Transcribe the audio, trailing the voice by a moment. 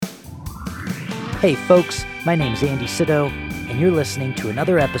Hey folks, my name's Andy Sido, and you're listening to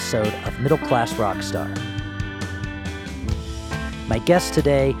another episode of Middle Class Rockstar. My guest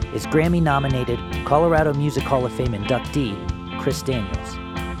today is Grammy-nominated Colorado Music Hall of Fame inductee, Chris Daniels.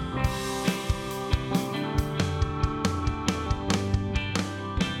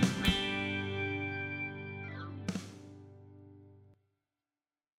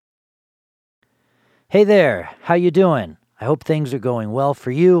 Hey there, how you doing? I hope things are going well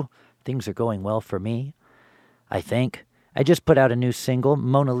for you. Things are going well for me, I think. I just put out a new single,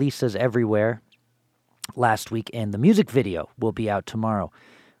 Mona Lisa's Everywhere, last week, and the music video will be out tomorrow.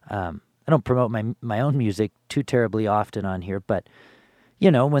 I don't promote my own music too terribly often on here, but,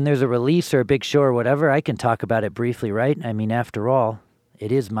 you know, when there's a release or a big show or whatever, I can talk about it briefly, right? I mean, after all,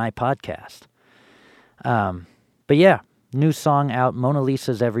 it is my podcast. But yeah, new song out, Mona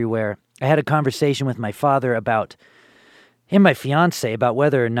Lisa's Everywhere. I had a conversation with my father and my fiance about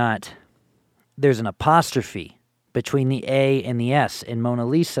whether or not there's an apostrophe between the A and the S in Mona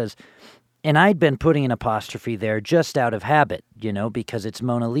Lisa's. And I'd been putting an apostrophe there just out of habit, you know, because it's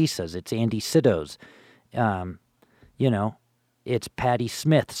Mona Lisa's, it's Andy Sido's, it's Patty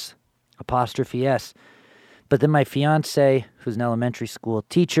Smith's, apostrophe S. But then my fiance, who's an elementary school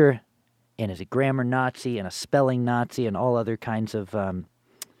teacher and is a grammar Nazi and a spelling Nazi and all other kinds of...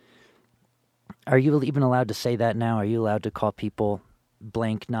 Are you even allowed to say that now? Are you allowed to call people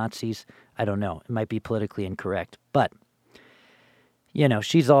blank Nazis? I don't know. It might be politically incorrect. But, you know,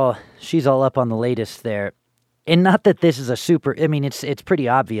 she's all up on the latest there. And not that this is it's pretty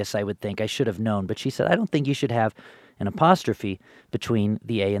obvious, I would think. I should have known. But she said, I don't think you should have an apostrophe between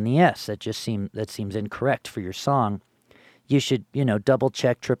the A and the S. That seems incorrect for your song. You should, double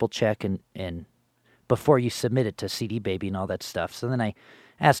check, triple check, and before you submit it to CD Baby and all that stuff. So then I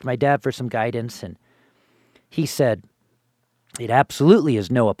asked my dad for some guidance, and he said, it absolutely is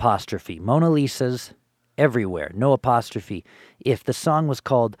no apostrophe. Mona Lisa's Everywhere, no apostrophe. If the song was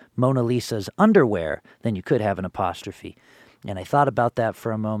called Mona Lisa's Underwear, then you could have an apostrophe. And I thought about that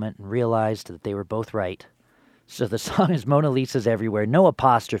for a moment and realized that they were both right. So the song is Mona Lisa's Everywhere, no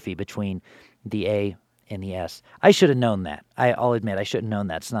apostrophe between the A and the S. I should have known that. I'll admit, I should have known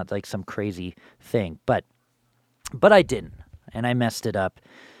that. It's not like some crazy thing, but I didn't. And I messed it up,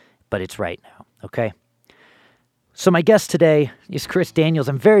 but it's right now, okay? So my guest today is Chris Daniels.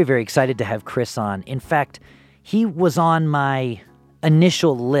 I'm very, very excited to have Chris on. In fact, he was on my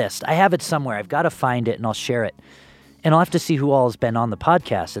initial list. I have it somewhere. I've got to find it, and I'll share it. And I'll have to see who all has been on the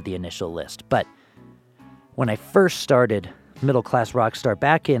podcast at the initial list. But when I first started Middle Class Rockstar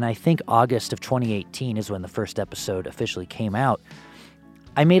back in, I think, August of 2018 is when the first episode officially came out,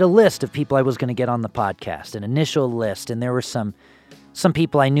 I made a list of people I was going to get on the podcast, an initial list, and there were some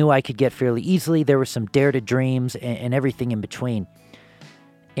people I knew I could get fairly easily. There were some dare to dreams and everything in between.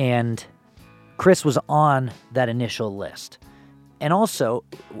 And Chris was on that initial list. And also,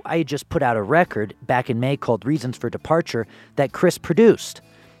 I had just put out a record back in May called Reasons for Departure that Chris produced,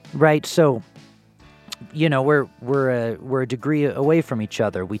 right? So, we're a degree away from each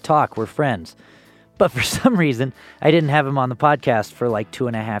other. We talk, we're friends. But for some reason, I didn't have him on the podcast for like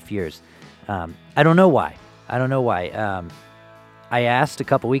 2.5 years. I don't know why. I asked a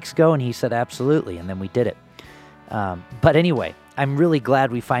couple weeks ago, and he said absolutely, and then we did it. But anyway, I'm really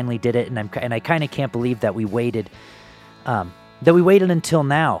glad we finally did it, and I kind of can't believe that we waited until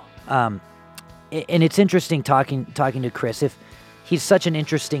now. And it's interesting talking to Chris. If he's such an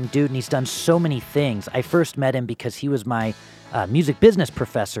interesting dude, and he's done so many things. I first met him because he was my music business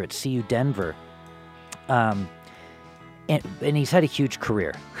professor at CU Denver. And he's had a huge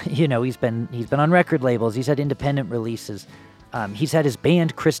career. He's been on record labels. He's had independent releases. He's had his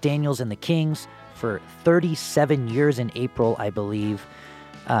band, Chris Daniels and the Kings, for 37 years in April, I believe.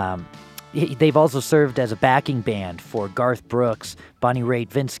 They've also served as a backing band for Garth Brooks, Bonnie Raitt,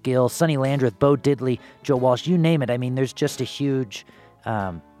 Vince Gill, Sonny Landreth, Bo Diddley, Joe Walsh, you name it. I mean, there's just a huge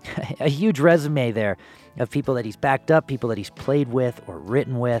resume there of people that he's backed up, people that he's played with or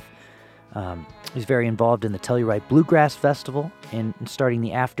written with. He's very involved in the Telluride Bluegrass Festival and starting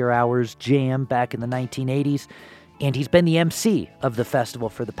the After Hours Jam back in the 1980s. And he's been the MC of the festival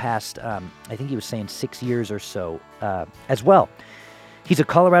for the past, I think he was saying 6 years or so as well. He's a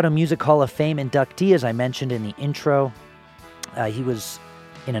Colorado Music Hall of Fame inductee, as I mentioned in the intro. He was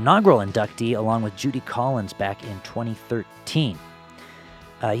an inaugural inductee along with Judy Collins back in 2013.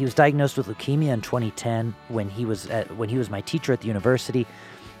 He was diagnosed with leukemia in 2010 when he was my teacher at the university.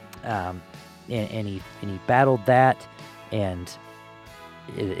 And he battled that and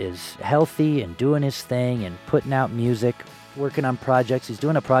is healthy and doing his thing and putting out music, working on projects. He's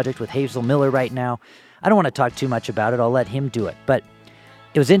doing a project with Hazel Miller right now. I don't want to talk too much about it. I'll let him do it. But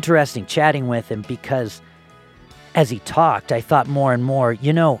it was interesting chatting with him because as he talked, I thought more and more,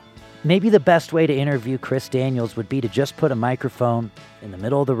 maybe the best way to interview Chris Daniels would be to just put a microphone in the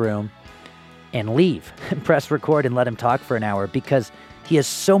middle of the room and leave and press record and let him talk for an hour, because he has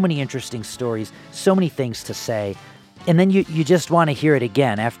so many interesting stories, so many things to say. And then you just want to hear it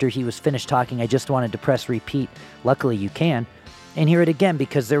again. After he was finished talking, I just wanted to press repeat. Luckily you can. And hear it again,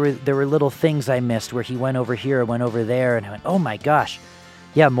 because there were little things I missed where he went over here, went over there, and I went, oh my gosh,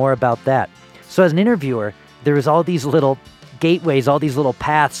 yeah, more about that. So as an interviewer, there was all these little gateways, all these little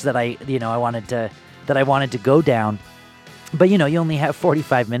paths that I wanted to go down. But you only have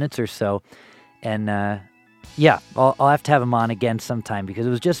 45 minutes or so, and I'll have to have him on again sometime, because it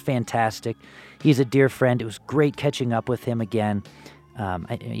was just fantastic. He's a dear friend. It was great catching up with him again.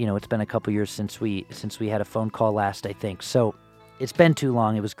 It's been a couple years since we had a phone call last, I think. So it's been too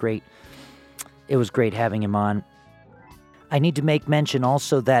long. It was great. It was great having him on. I need to make mention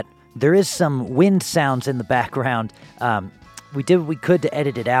also that there is some wind sounds in the background. We did what we could to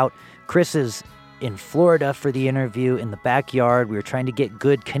edit it out. Chris is in Florida for the interview in the backyard. We were trying to get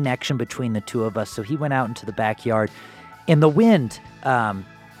good connection between the two of us, so he went out into the backyard. And the wind,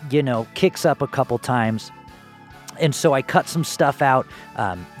 kicks up a couple times. And so I cut some stuff out,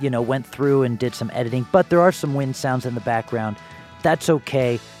 went through and did some editing. But there are some wind sounds in the background. That's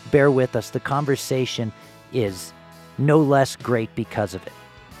okay. Bear with us. The conversation is no less great because of it.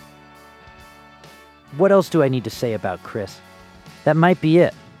 What else do I need to say about Chris? That might be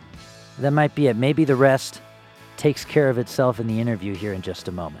it. Maybe the rest takes care of itself in the interview here in just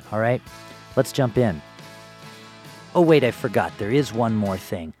a moment, all right? Let's jump in. Oh, wait, I forgot. There is one more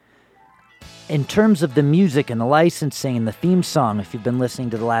thing. In terms of the music and the licensing and the theme song, if you've been listening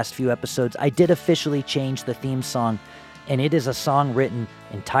to the last few episodes, I did officially change the theme song, and it is a song written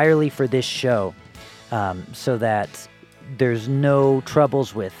entirely for this show, so that there's no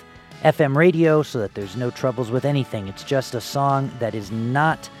troubles with FM radio, so that there's no troubles with anything. It's just a song that is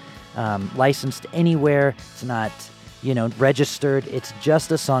not licensed anywhere. It's not, registered. It's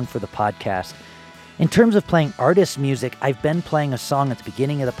just a song for the podcast. In terms of playing artist music, I've been playing a song at the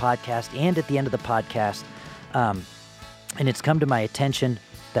beginning of the podcast and at the end of the podcast, and it's come to my attention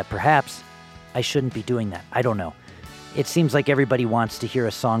that perhaps I shouldn't be doing that. I don't know. It seems like everybody wants to hear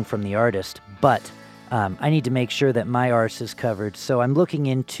a song from the artist, but I need to make sure that my arse is covered. So I'm looking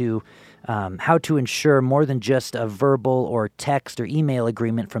into how to ensure more than just a verbal or text or email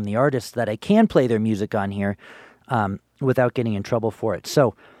agreement from the artist that I can play their music on here without getting in trouble for it.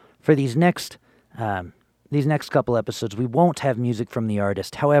 So for these next couple episodes, we won't have music from the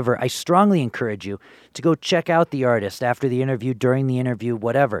artist. However, I strongly encourage you to go check out the artist after the interview, during the interview,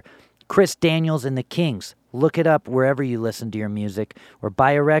 whatever. Chris Daniels and the Kings. Look it up wherever you listen to your music, or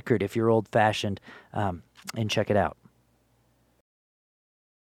buy a record if you're old-fashioned, and check it out.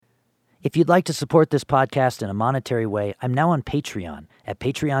 If you'd like to support this podcast in a monetary way, I'm now on Patreon at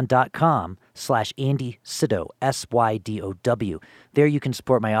patreon.com/Andy Sydow, Sydow. There you can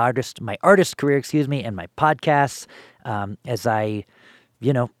support my artist career, and my podcasts, as I,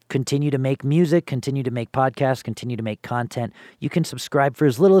 continue to make music, continue to make podcasts, continue to make content. You can subscribe for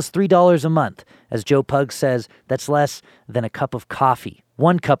as little as $3 a month. As Joe Pug says, that's less than a cup of coffee,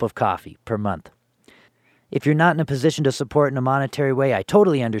 1 cup of coffee per month. If you're not in a position to support in a monetary way, I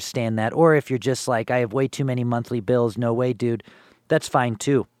totally understand that. Or if you're just like, I have way too many monthly bills, no way, dude, that's fine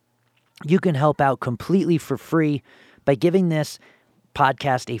too. You can help out completely for free by giving this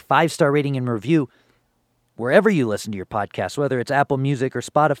podcast a 5-star rating and review wherever you listen to your podcast, whether it's Apple Music or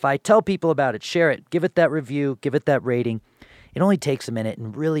Spotify. Tell people about it, share it, give it that review, give it that rating. It only takes a minute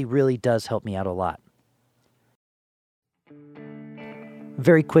and really, really does help me out a lot.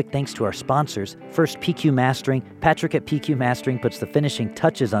 Very quick thanks to our sponsors. First, PQ Mastering. Patrick at PQ Mastering puts the finishing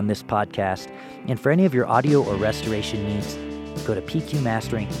touches on this podcast. And for any of your audio or restoration needs, go to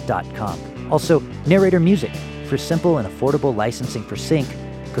pqmastering.com. Also, Narrator Music. For simple and affordable licensing for sync,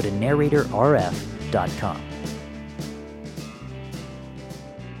 go to narratorrf.com.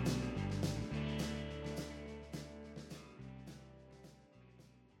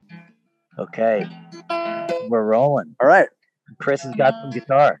 Okay, we're rolling. All right. Chris has got some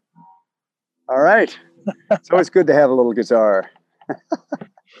guitar. All right. It's always good to have a little guitar.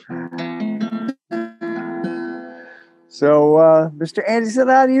 So, Mr. Anderson,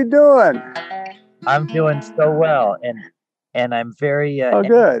 how are you doing? I'm doing so well, and I'm very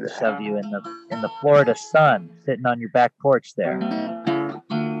good envious of you in the Florida sun, sitting on your back porch there.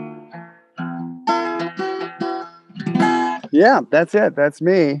 Yeah, that's it. That's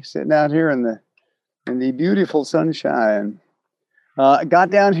me sitting out here in the beautiful sunshine. I got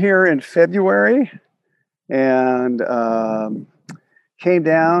down here in February, and came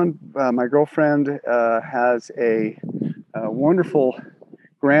down. My girlfriend has a wonderful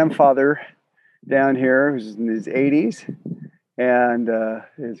grandfather down here who's in his 80s and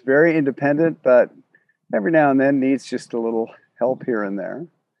is very independent, but every now and then needs just a little help here and there.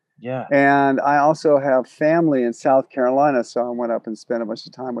 Yeah. And I also have family in South Carolina, so I went up and spent a bunch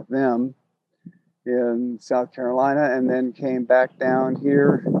of time with them in South Carolina, and then came back down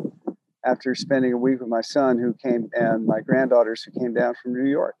here after spending a week with my son, who came, and my granddaughters who came down from New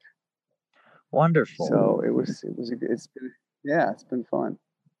York. Wonderful. So it's been fun.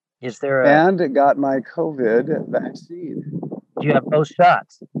 Is there and it got my COVID vaccine. do you have both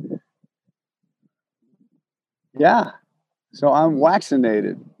shots? Yeah. So I'm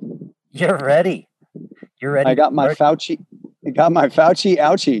vaccinated. You're ready. You're ready. I got my Fauci. I got my Fauci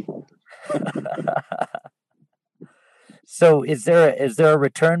ouchie. So is there a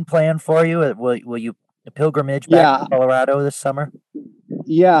return plan for you? Will you a pilgrimage back to Colorado this summer?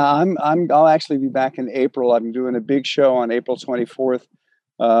 Yeah, I'll actually be back in April. I'm doing a big show on April 24th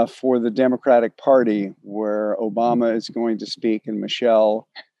for the Democratic Party, where Obama is going to speak, and Michelle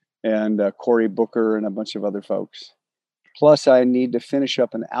and Cory Booker and a bunch of other folks. Plus, I need to finish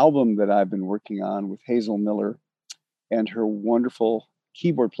up an album that I've been working on with Hazel Miller and her wonderful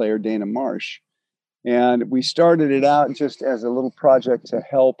keyboard player, Dana Marsh. And we started it out just as a little project to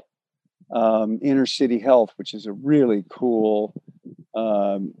help Inner City Health, which is a really cool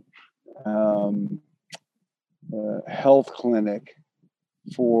health clinic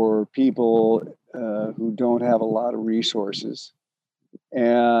for people who don't have a lot of resources.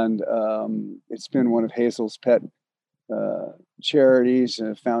 And it's been one of Hazel's pet charities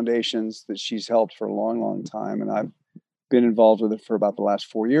and foundations that she's helped for a long, long time. And I've been involved with it for about the last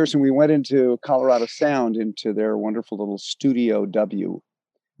 4 years. And we went into Colorado Sound, into their wonderful little Studio W.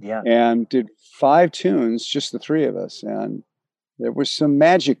 Yeah. And did 5 tunes, just the 3 of us. And there was some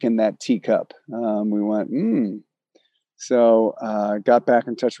magic in that teacup. We went, So got back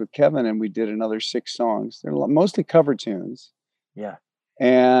in touch with Kevin, and we did another 6 songs. They're mostly cover tunes. Yeah.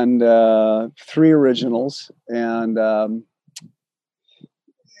 And 3 originals. And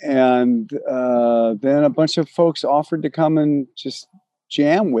then a bunch of folks offered to come and just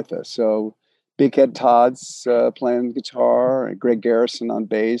jam with us. So Big Head Todd's playing guitar, and Greg Garrison on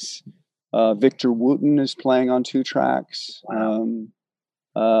bass. Victor Wooten is playing on 2 tracks,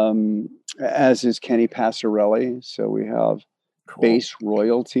 as is Kenny Passarelli. So we have bass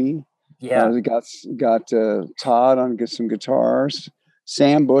royalty. Yeah. We got Todd on some guitars,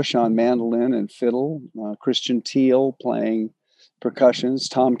 Sam Bush on mandolin and fiddle, Christian Teal playing percussions,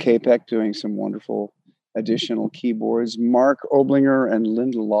 Tom Capek doing some wonderful additional keyboards, Mark Oblinger and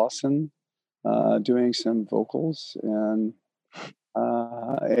Linda Lawson doing some vocals, and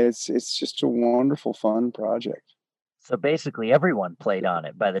it's just a wonderful, fun project. So basically, everyone played on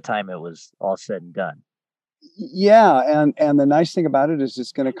it by the time it was all said and done. Yeah, and the nice thing about it is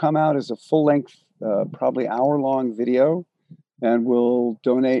it's going to come out as a full-length, probably hour-long video, and we'll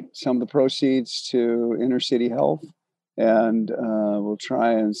donate some of the proceeds to Inner City Health. And we'll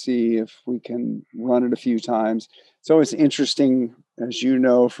try and see if we can run it a few times. It's always interesting, as you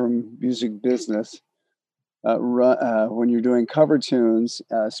know, from music business, when you're doing cover tunes,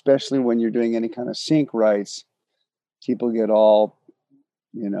 especially when you're doing any kind of sync rights, people get all,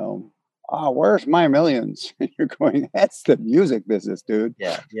 where's my millions? And you're going, that's the music business, dude.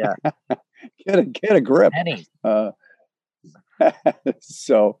 Yeah. get a grip. Penny.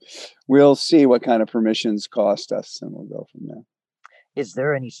 So we'll see what kind of permissions cost us, and we'll go from there. Is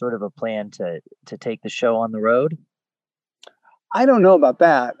there any sort of a plan to take the show on the road? I don't know about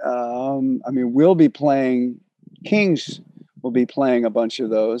that. We'll be playing, Kings will be playing a bunch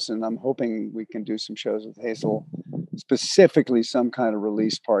of those, and I'm hoping we can do some shows with Hazel, specifically some kind of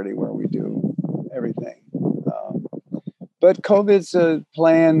release party where we do everything. But COVID's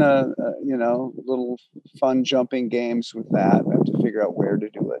playing, little fun jumping games with that. We have to figure out where to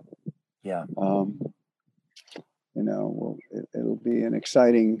do it. Yeah. It'll be an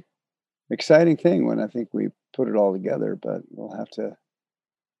exciting thing when I think we put it all together. But we'll have to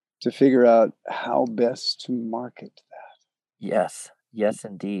figure out how best to market that. Yes,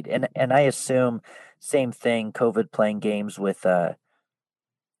 indeed. And I assume same thing. COVID playing games with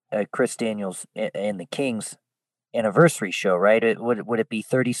Chris Daniels and the Kings anniversary show, right? Would it be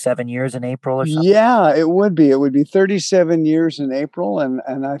 37 years in April or something? Yeah, it would be. It would be 37 years in April,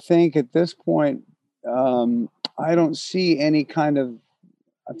 and I think at this point, I don't see any kind of.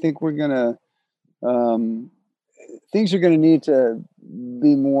 I think we're gonna. Things are going to need to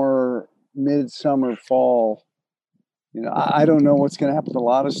be more midsummer, fall. I don't know what's going to happen with a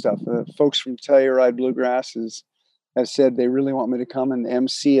lot of stuff. Folks from Telluride Bluegrass is have said they really want me to come and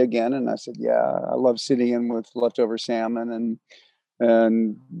MC again. And I said, yeah, I love sitting in with Leftover Salmon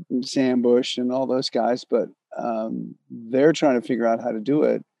and Sam Bush and all those guys, but they're trying to figure out how to do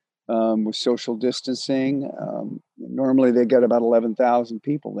it with social distancing. Normally they get about 11,000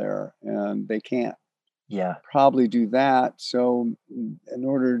 people there, and they can't Yeah. probably do that. So in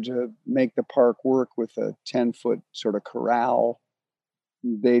order to make the park work with a 10-foot sort of corral,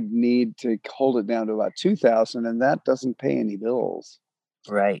 they'd need to hold it down to about 2,000, and that doesn't pay any bills.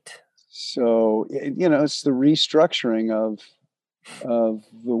 Right. So, it's the restructuring of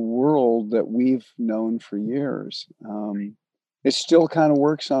the world that we've known for years. It still kind of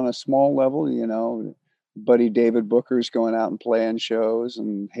works on a small level. Buddy David Booker's going out and playing shows,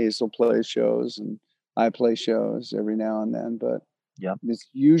 and Hazel plays shows, and I play shows every now and then. But Yep. it's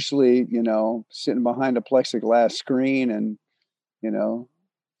usually, sitting behind a plexiglass screen and,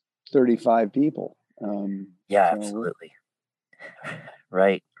 35 people. Yeah, So absolutely.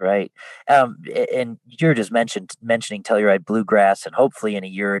 Right, right. And you're just mentioning Telluride Bluegrass, and hopefully in a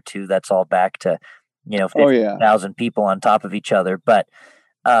year or two, that's all back to, oh yeah. 50,000 people on top of each other. But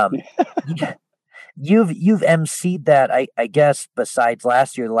um, y- you've emceed that, I guess, besides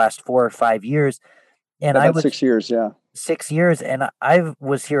last year, the last 4 or 5 years, and I About was 6 years, yeah. 6 years, and I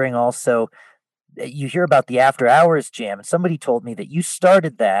was hearing also that you hear about the After Hours Jam, and somebody told me that you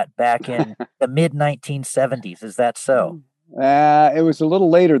started that back in the mid 1970s. Is that so? It was a little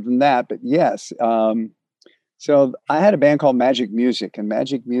later than that, but yes. So I had a band called Magic Music, and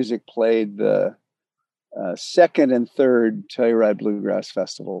Magic Music played the second and third Telluride Bluegrass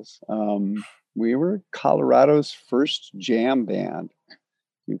festivals. We were Colorado's first jam band.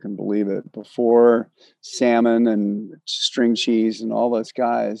 You can believe it. Before Salmon and String Cheese and all those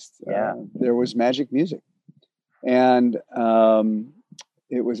guys, Yeah. there was Magic Music, and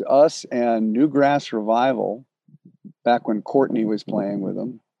it was us and Newgrass Revival back when Courtney was playing with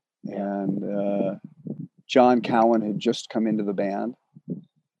them, and John Cowan had just come into the band,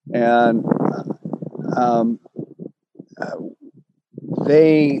 and um,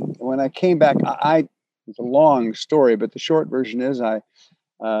 when I came back, it's a long story, but the short version is I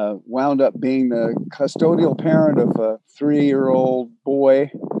wound up being the custodial parent of a 3-year-old boy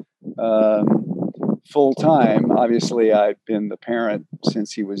full time. Obviously, I've been the parent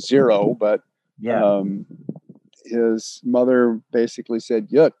since he was 0, but Yeah. his mother basically said,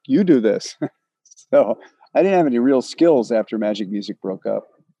 "Yuck, you do this." So I didn't have any real skills after Magic Music broke up.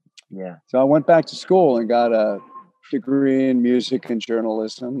 Yeah. So I went back to school and got a degree in music and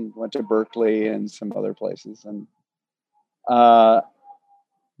journalism, went to Berkeley and some other places. And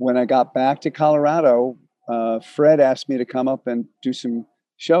when I got back to Colorado, Fred asked me to come up and do some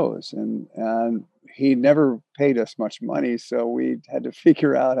shows. And he never paid us much money, so we had to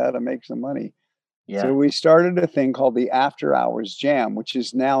figure out how to make some money. Yeah. So we started a thing called the After Hours Jam, which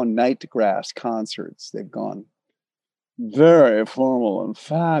is now Nightgrass Concerts. They've gone very formal and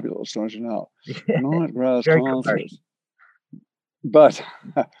fabulous, don't you know? Nightgrass Very Concerts. But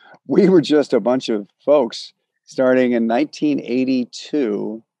we were just a bunch of folks starting in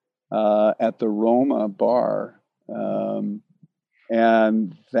 1982 at the Roma Bar.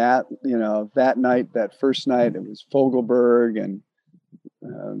 And that night, that first night, it was Fogelberg and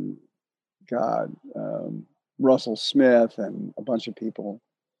Russell Smith and a bunch of people.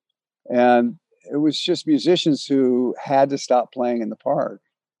 And it was just musicians who had to stop playing in the park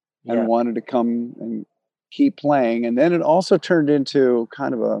and wanted to come and keep playing. And then it also turned into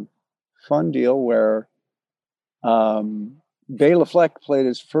kind of a fun deal where Bela Fleck played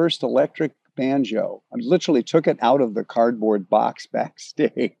his first electric banjo. I literally took it out of the cardboard box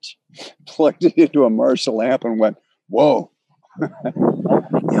backstage, plugged it into a Marshall amp, and went, "Whoa!" Oh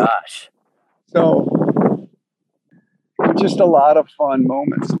my gosh! So just a lot of fun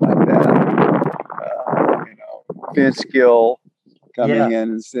moments like that. Vince Gill coming in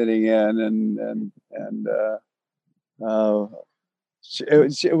and sitting in, and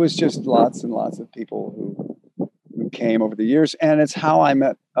it was just lots and lots of people who came over the years, and it's how I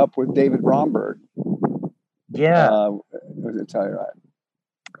met up with David Bromberg. Telluride.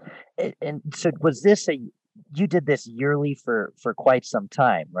 And so was this you did this yearly for quite some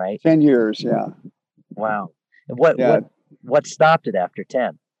time, right? 10 years, yeah. Wow. And what stopped it after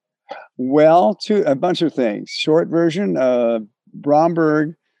 10? Well, a bunch of things. Short version,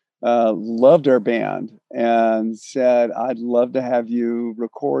 Bromberg loved our band and said, "I'd love to have you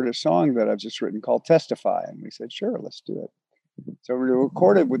record a song that I've just written called Testify." And we said, "Sure, let's do it." So we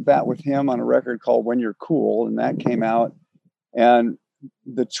recorded with him on a record called When You're Cool, and that came out. And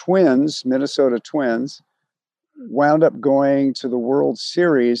the Twins, Minnesota Twins, wound up going to the World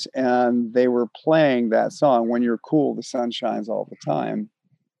Series, and they were playing that song, "When You're Cool, the Sun Shines All the Time,"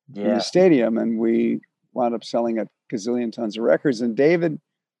 in the Yeah. stadium, and we wound up selling a gazillion tons of records. And David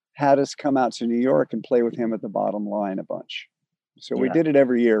had us come out to New York and play with him at the Bottom Line a bunch. So we Yeah. did it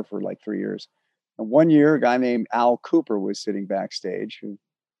every year for like 3 years. And one year, a guy named Al Cooper was sitting backstage, who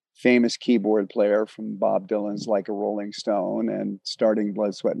famous keyboard player from Bob Dylan's Like a Rolling Stone and starting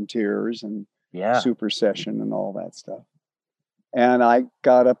Blood, Sweat and Tears and Yeah. Super Session and all that stuff. And I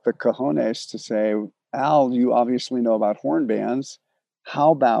got up the cojones to say, Al, you obviously know about horn bands.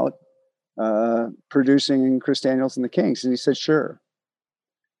 How about producing Chris Daniels and the Kings? And he said, sure.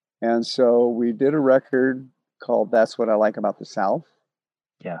 And so we did a record called That's What I Like About the South.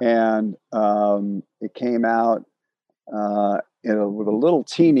 Yeah. And it came out with a little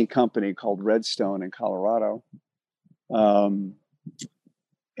teeny company called Redstone in Colorado.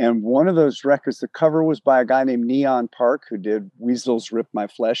 And one of those records, the cover was by a guy named Neon Park, who did Weasels Rip My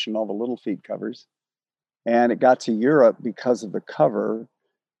Flesh and all the Little Feat covers. And it got to Europe because of the cover.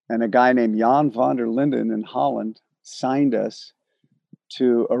 And a guy named Jan van der Linden in Holland signed us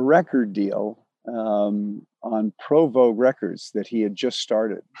to a record deal on Pro Vogue Records that he had just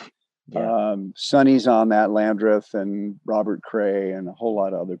started. Yeah. Sonny's on that, Landreth and Robert Cray and a whole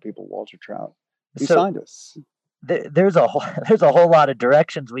lot of other people, Walter Trout. He So signed us. there's a whole lot of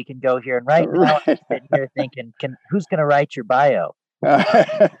directions we can go here. And right now I'm sitting here thinking, who's going to write your bio?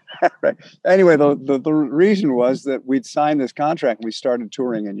 Right. Anyway, the reason was that we'd signed this contract and we started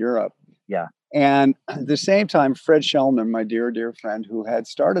touring in Europe. Yeah. And at the same time, Fred Shellman, my dear friend who had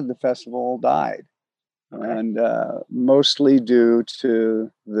started the festival, died. Okay. And mostly due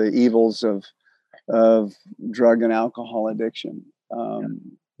to the evils of drug and alcohol addiction.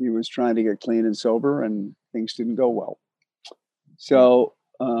 He was trying to get clean and sober, and things didn't go well. So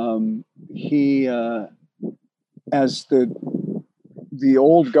he, as the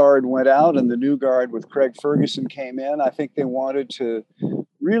old guard went out and the new guard with Craig Ferguson came in, I think they wanted to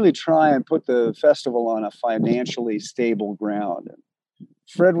really try and put the festival on a financially stable ground.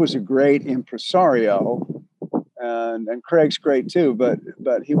 Fred was a great impresario, and Craig's great too, but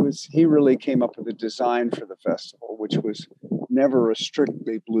he really came up with a design for the festival, which was never a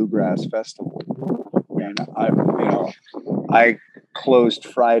strictly bluegrass festival. And I closed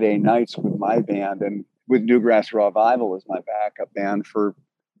Friday nights with my band and with Newgrass Revival as my backup band for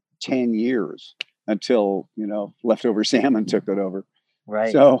 10 years until, Leftover Salmon took it over.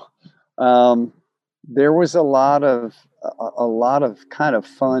 Right. So there was a lot of kind of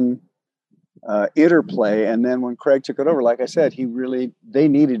fun interplay. And then when Craig took it over, like I said, they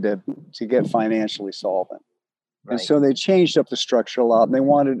needed to get financially solvent. Right. And so they changed up the structure a lot and they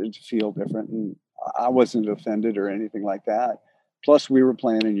wanted it to feel different. And I wasn't offended or anything like that. Plus we were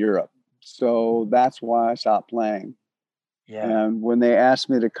playing in Europe. So that's why I stopped playing. Yeah. And when they asked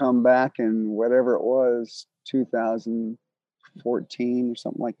me to come back in whatever it was, 2014 or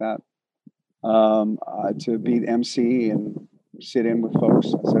something like that, to be MC and sit in with folks,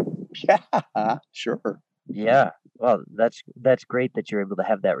 I said, yeah, sure. Yeah. Well, that's great that you're able to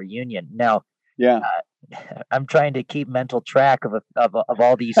have that reunion. Now, yeah, I'm trying to keep mental track of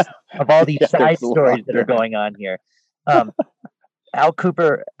all these side stories that are going on here. Al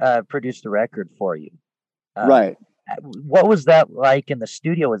Cooper produced the record for you. Right. What was that like in the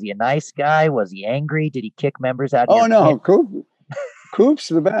studio? Was he a nice guy? Was he angry? Did he kick members out? Oh no, Coop's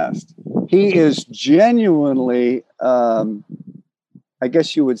the best. He is genuinely, I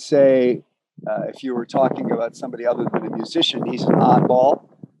guess you would say, if you were talking about somebody other than a musician, he's an oddball,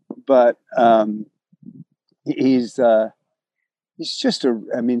 but he's just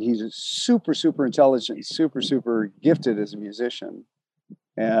he's a super, super intelligent, super, super gifted as a musician.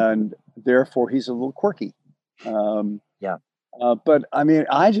 And therefore he's a little quirky. Yeah. But I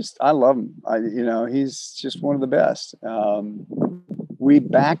love him. He's just one of the best. We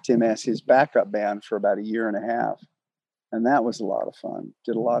backed him as his backup band for about a year and a half. And that was a lot of fun.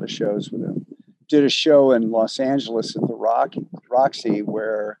 Did a lot of shows with him. Did a show in Los Angeles at the Roxy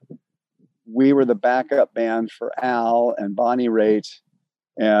where we were the backup band for Al and Bonnie Raitt.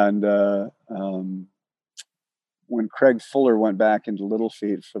 And when Craig Fuller went back into Little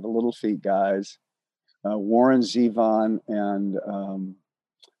Feat for the Little Feat guys, Warren Zevon and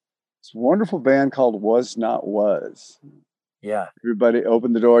this wonderful band called Was Not Was. Yeah. Everybody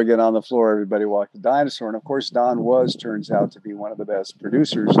opened the door, get on the floor, everybody walked the dinosaur. And of course, Don Was turns out to be one of the best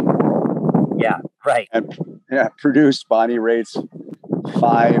producers in the world. Yeah, right. And produced Bonnie Raitt's 5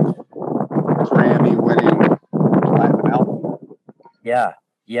 Grammy-winning platinum album. Yeah,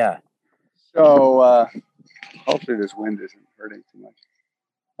 yeah. So hopefully this wind isn't hurting too much.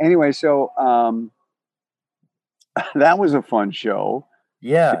 Anyway, so that was a fun show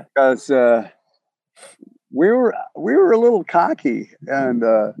Yeah. because we were a little cocky, and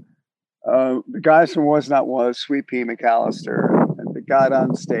the guys from Was Not Was, Sweet Pea McAllister, and they got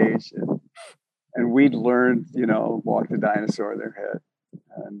on stage, and we'd learned, Walk the Dinosaur in their head,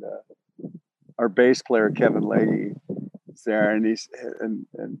 and our bass player Kevin Leahy was there, and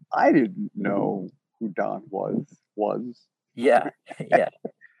I didn't know who Don was. Yeah. Yeah.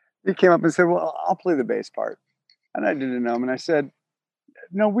 He came up and said, "Well, I'll play the bass part," and I didn't know him, and I said,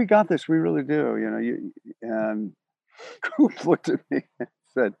 "No, we got this. We really do." And Coop looked at me and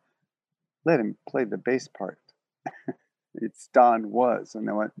said, "Let him play the bass part. It's Don Was." And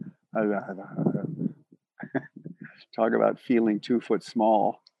I went, talk about feeling 2 foot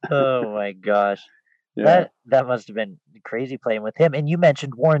small. Oh my gosh. Yeah. That must have been crazy playing with him. And you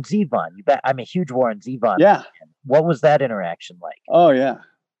mentioned Warren Zevon. I'm a huge Warren Zevon Yeah. fan. What was that interaction like? Oh, yeah.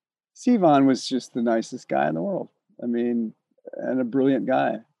 Sivan was just the nicest guy in the world. I mean, and a brilliant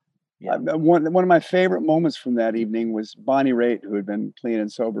guy. Yeah. One of my favorite moments from that evening was Bonnie Raitt, who had been clean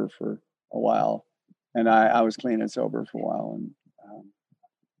and sober for a while, and I was clean and sober for a while. And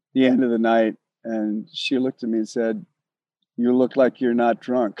the end of the night, and she looked at me and said, "You look like you're not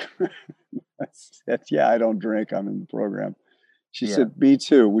drunk." I said, "Yeah, I don't drink. I'm in the program." She said, "Me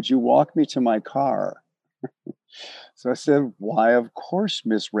too. Would you walk me to my car?" So I said, "Why, of course,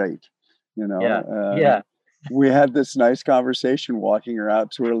 Miss Raitt." Yeah. We had this nice conversation walking her out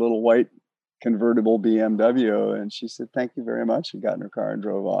to her little white convertible BMW, and she said, "Thank you very much," and got in her car and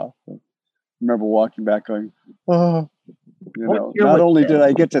drove off. I remember walking back going, "Oh, not only did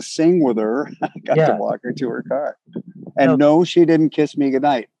I get to sing with her, I got to walk her to her car." And no, she didn't kiss me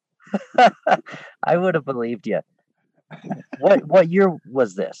goodnight. I would have believed you. What year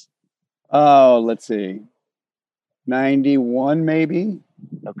was this? Oh, let's see. 91, maybe.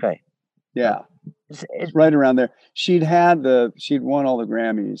 Okay. Yeah. It's right around there. She'd won all the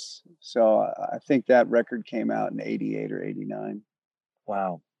Grammys. So I think that record came out in 88 or 89.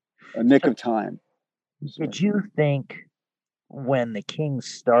 Wow. A Nick of Time. Did you think when the Kings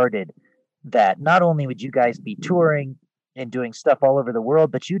started that not only would you guys be touring and doing stuff all over the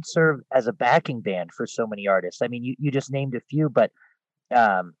world, but you'd serve as a backing band for so many artists? I mean, you just named a few, but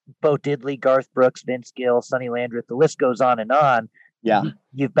Bo Diddley, Garth Brooks, Vince Gill, Sonny Landreth, the list goes on and on. Yeah.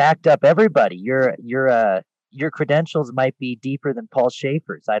 You've backed up everybody. Your credentials might be deeper than Paul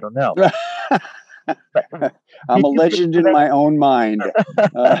Schaefer's. I don't know. But I'm a legend in my own mind.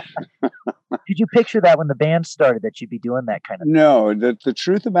 Did you picture that when the band started, that you'd be doing that kind of thing? No, the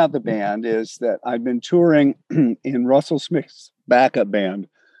truth about the band is that I've been touring in Russell Smith's backup band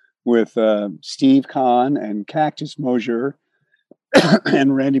with Steve Kahn and Cactus Mosier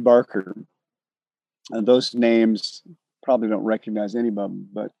and Randy Barker. Those names probably don't recognize any of them,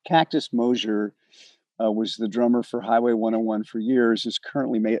 but Cactus Mosier was the drummer for Highway 101 for years, is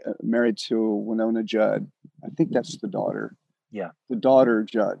currently married to Winona Judd. I think that's the daughter. Yeah. The daughter,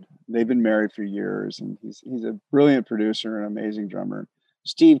 Judd. They've been married for years, and he's a brilliant producer and amazing drummer.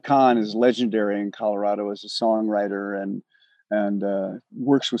 Steve Kahn is legendary in Colorado as a songwriter and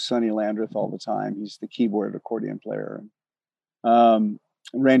works with Sonny Landreth all the time. He's the keyboard accordion player.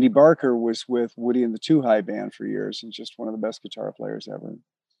 Randy Barker was with Woody and the Two High Band for years, and just one of the best guitar players ever.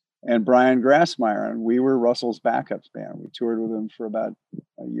 And Brian Grassmeyer, and we were Russell's backup band. We toured with him for about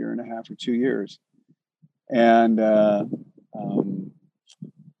a year and a half or 2 years. And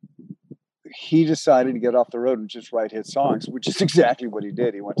he decided to get off the road and just write hit songs, which is exactly what he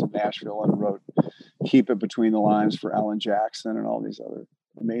did. He went to Nashville and wrote Keep It Between the Lines for Alan Jackson and all these other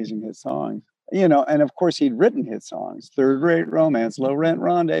amazing hit songs. And of course he'd written hit songs, Third Rate Romance, Low Rent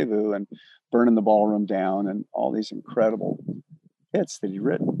Rendezvous, and Burning the Ballroom Down, and all these incredible hits that he'd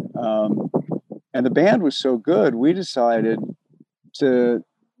written. And the band was so good, we decided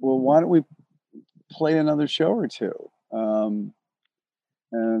why don't we play another show or two?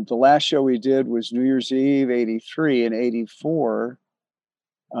 And the last show we did was New Year's Eve, 83, and 84.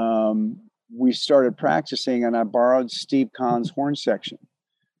 We started practicing, and I borrowed Steve Kahn's horn section,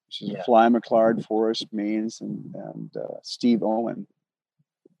 which is Fly McLeod, Forrest Means, and Steve Owen.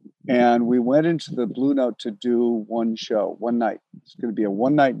 And we went into the Blue Note to do one show, one night. It's going to be a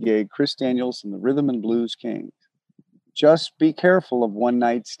one-night gig, Chris Daniels and the Rhythm and Blues Kings. Just be careful of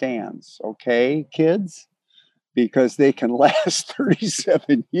one-night stands, okay, kids? Because they can last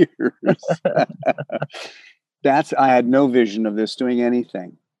 37 years. I had no vision of this doing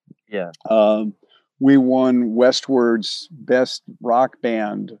anything. Yeah. We won Westward's best rock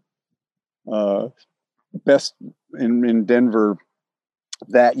band, best in Denver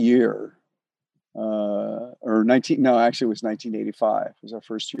that year. Actually it was 1985. It was our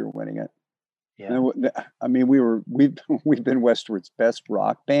first year winning it. Yeah. I mean, we've been Westward's best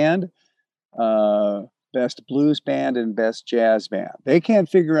rock band, uh, best blues band, and best jazz band. They can't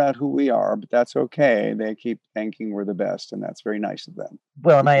figure out who we are, but that's okay. They keep thinking we're the best, and that's very nice of them.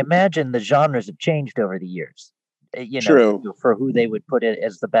 Well, and I imagine the genres have changed over the years, True. for who they would put it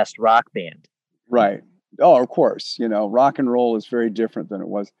as the best rock band. Right. Oh, of course. Rock and roll is very different than it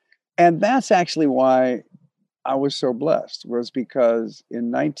was. And that's actually why I was so blessed, was because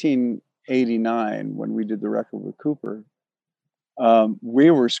in 1989, when we did the record with Cooper, we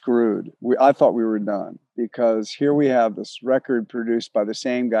were screwed. I thought we were done, because here we have this record produced by the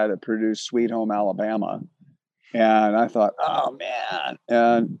same guy that produced Sweet Home Alabama. And I thought, oh man.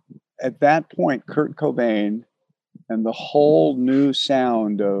 And at that point, Kurt Cobain and the whole new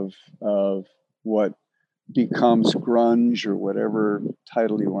sound of what becomes grunge, or whatever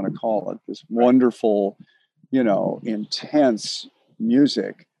title you want to call it, this wonderful, intense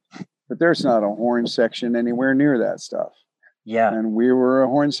music. But there's not a horn section anywhere near that stuff. Yeah. And we were a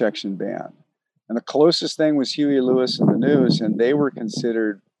horn section band. And the closest thing was Huey Lewis and the News, and they were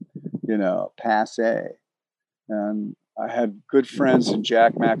considered, passe. And I had good friends in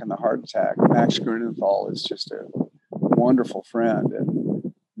Jack Mack and the Heart Attack. Max Grunenthal is just a wonderful friend.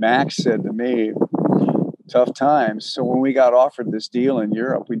 And Max said to me, tough times. So when we got offered this deal in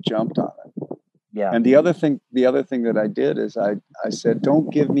Europe, we jumped on it. Yeah. And the other thing that I did is I said,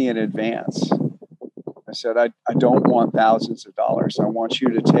 don't give me an advance. I said, I don't want thousands of dollars. I want you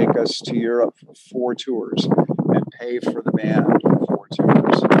to take us to Europe for 4 tours and pay for the band for 4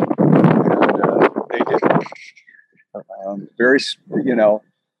 tours. And they did.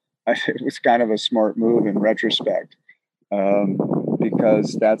 It was kind of a smart move in retrospect,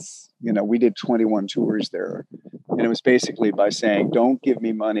 because that's, we did 21 tours there. And it was basically by saying, don't give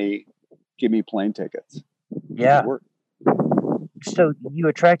me money, give me plane tickets. Yeah. So you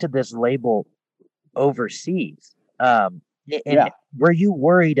attracted this label overseas. Were you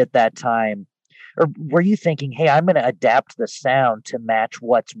worried at that time, or were you thinking, hey, I'm going to adapt the sound to match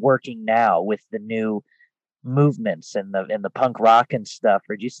what's working now with the new movements and the punk rock and stuff?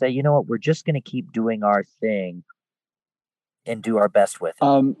 Or did you say, you know what, we're just going to keep doing our thing and do our best with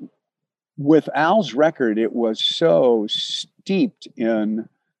it? With Al's record, it was so steeped in,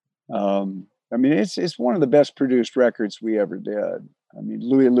 it's one of the best produced records we ever did. I mean,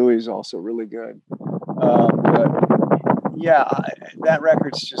 Louie is also really good. But yeah, that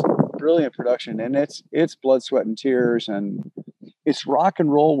record's just brilliant production, and it's blood, sweat, and tears, and it's rock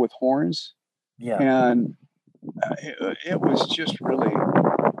and roll with horns. Yeah. And it was just really,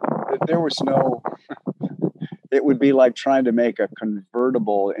 there was no, it would be like trying to make a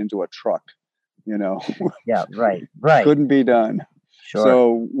convertible into a truck, Yeah, right. Couldn't be done. Sure.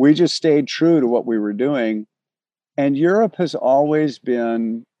 So we just stayed true to what we were doing. And Europe has always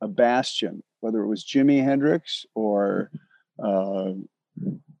been a bastion, whether it was Jimi Hendrix or,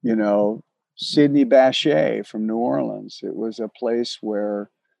 Sidney Bechet from New Orleans. It was a place where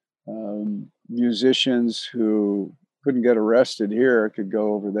musicians who couldn't get arrested here could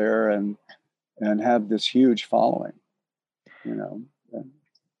go over there and have this huge following. We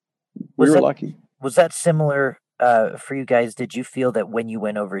were lucky. Was that similar for you guys? Did you feel that when you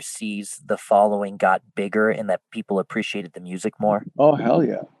went overseas, the following got bigger and that people appreciated the music more? Oh, hell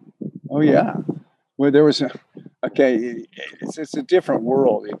yeah. Oh, yeah. Well, there was it's a different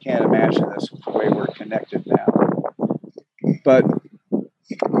world. You can't imagine this the way we're connected now. But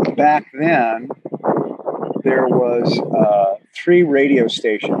back then, there was 3 radio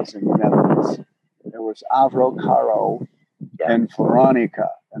stations in the Netherlands. There was Avro Caro and Veronica.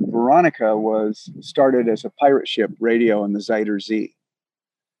 And Veronica was started as a pirate ship radio in the Zuider Zee.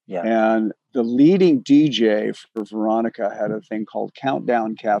 Yeah. And the leading DJ for Veronica had a thing called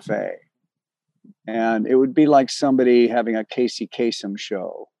Countdown Cafe. And it would be like somebody having a Casey Kasem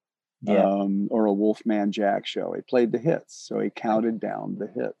show, or a Wolfman Jack show. He played the hits, so he counted down the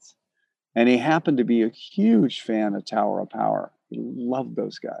hits. And he happened to be a huge fan of Tower of Power. He loved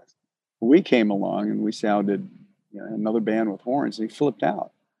those guys. We came along and we sounded another band with horns, and he flipped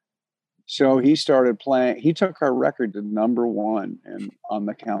out. So he started playing. He took our record to #1 on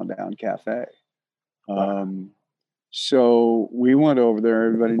the Countdown Cafe. So we went over there.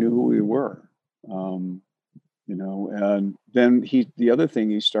 Everybody knew who we were. And then the other thing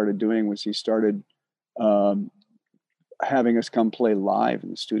he started doing was he started having us come play live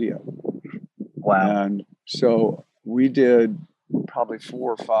in the studio. Wow. And so we did probably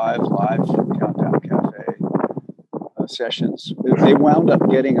 4 or 5 live Countdown Cafe sessions. They wound up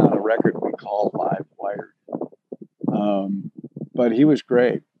getting on a record we called Live Wired. But he was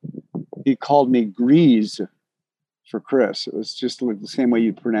great. He called me Grease for Chris. It was just the same way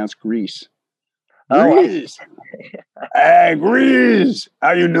you pronounce Grease. Oh, Grease. Hey, Grease.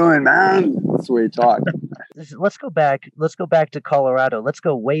 How you doing, man? That's the way he talked. let's go back. Let's go back to Colorado. Let's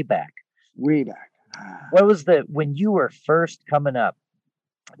go way back. Way back. What was when you were first coming up,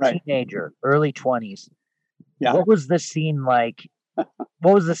 Right. teenager, early 20s? Yeah. What was the scene like?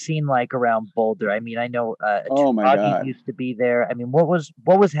 What was the scene like around Boulder? I mean, I know Oh my God. used to be there. I mean, what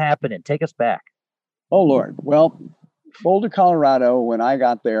was happening? Take us back. Oh Lord. Well, Boulder, Colorado, when I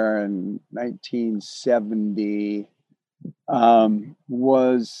got there in 1970,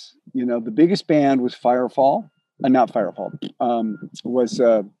 was, the biggest band was Firefall, not Firefall, was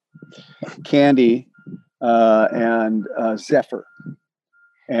Candy and Zephyr.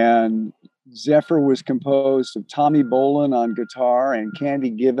 And Zephyr was composed of Tommy Bolin on guitar and Candy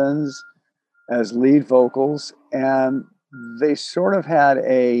Gibbons as lead vocals. And they sort of had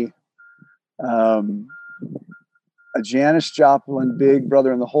a Janis Joplin, Big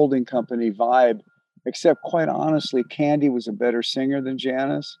Brother and the Holding Company vibe, except quite honestly, Candy was a better singer than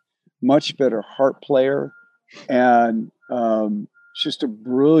Janis, much better harp player, and just a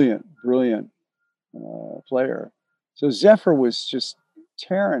brilliant player. So Zephyr was just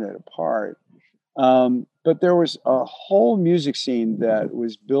tearing it apart. But there was a whole music scene that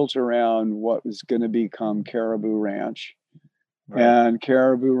was built around what was going to become Caribou Ranch. Right. And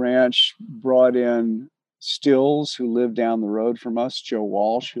Caribou Ranch brought in Stills, who lived down the road from us, Joe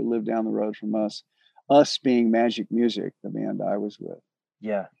Walsh, who lived down the road from us being Magic Music, the band I was with.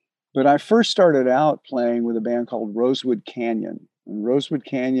 Yeah. But I first started out playing with a band called Rosewood Canyon. And Rosewood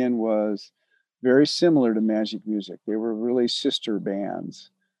Canyon was very similar to Magic Music. They were really sister bands.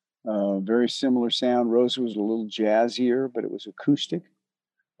 Very similar sound. Rosewood was a little jazzier, but it was acoustic.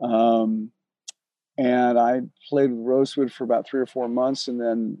 And I played with Rosewood for about 3 or 4 months, and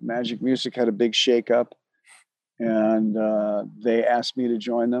then Magic Music had a big shakeup, and they asked me to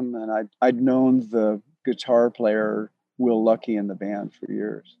join them. And I'd known the guitar player Will Lucky in the band for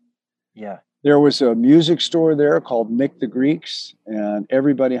years. Yeah. There was a music store there called Mick the Greeks, and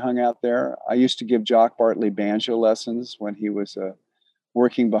everybody hung out there. I used to give Jock Bartley banjo lessons when he was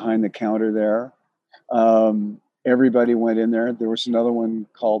working behind the counter there. Everybody went in there. There was another one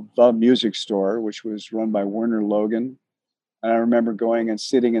called The Music Store, which was run by Werner Logan. And I remember going and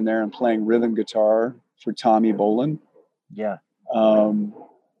sitting in there and playing rhythm guitar for Tommy Bolin. Yeah. I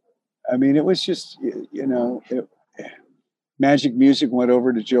mean, it was just, Magic Music went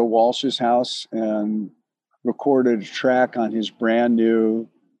over to Joe Walsh's house and recorded a track on his brand new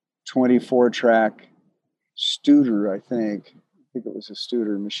 24-track Studer, I think it was a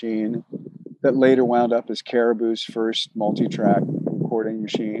Studer machine that later wound up as Caribou's first multi-track recording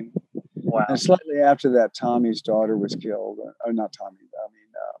machine. Wow. And slightly after that, Tommy's daughter was killed. Not Tommy,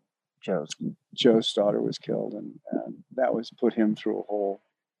 Joe's daughter was killed, and that was put him through a whole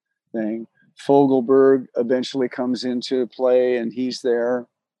thing. Fogelberg eventually comes into play, and he's there.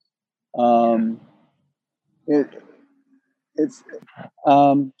 So it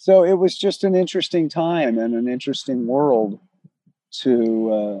was just an interesting time and an interesting world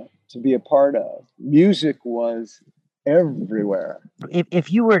to be a part of. Music was everywhere.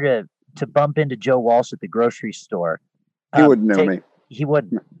 If you were to bump into Joe Walsh at the grocery store, he wouldn't know me. He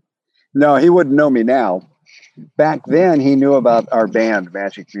wouldn't. No, he wouldn't know me now. Back then, he knew about our band,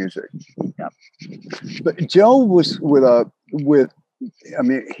 Magic Music. Yep. But Joe was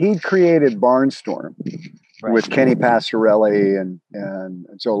he'd created Barnstorm with Kenny Passarelli and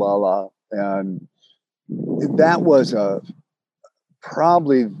Joe Lala, and that was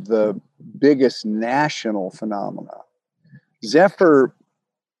probably the biggest national phenomena. Zephyr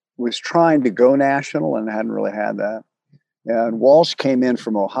was trying to go national and hadn't really had that. And Walsh came in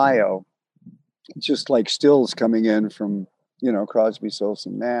from Ohio, just like Stills coming in from, Crosby, Stills,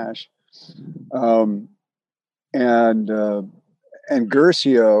 and Nash. And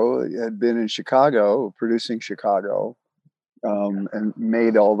Guercio had been in Chicago, producing Chicago, and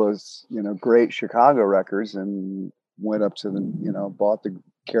made all those, great Chicago records, and went up to bought the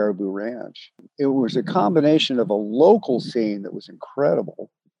Caribou Ranch. It was a combination of a local scene that was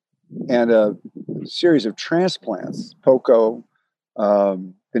incredible and a series of transplants. Poco,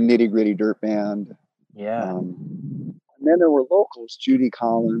 the Nitty Gritty Dirt Band. Yeah. And then there were locals, Judy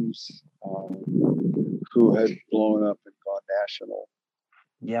Collins, who had blown up and gone national.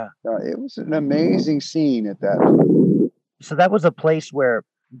 Yeah. It was an amazing scene at that time. So that was a place where,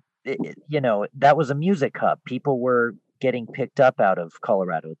 that was a music hub. People were getting picked up out of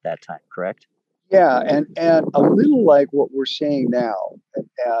Colorado at that time, correct? Yeah, and a little like what we're seeing now.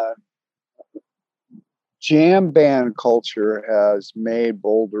 Jam band culture has made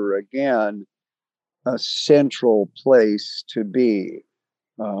Boulder again a central place to be.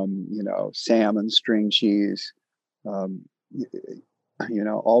 salmon, string cheese, um,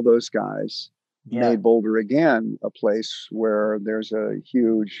 all those guys Yeah. made Boulder again a place where there's a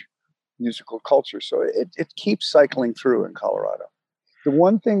huge musical culture. So it keeps cycling through in Colorado. The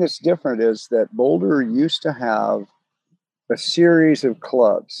one thing that's different is that Boulder used to have a series of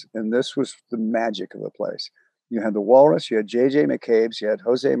clubs, and this was the magic of the place. You had the Walrus, you had J.J. McCabe's, you had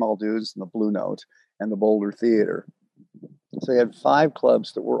Jose Muldoon's and the Blue Note and the Boulder Theater. So you had 5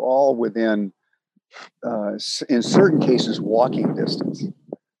 clubs that were all within, in certain cases, walking distance.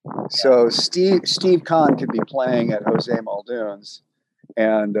 So Steve Kahn could be playing at Jose Muldoon's,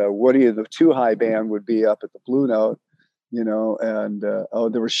 and Woody of the Two High Band would be up at the Blue Note, and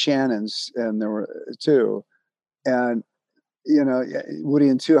there were Shannon's, and there were 2, and Woody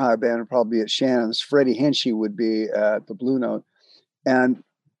and Two High Band would probably be at Shannon's. Freddie Henchy would be at the Blue Note, and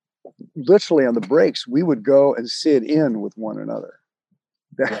literally on the breaks we would go and sit in with one another.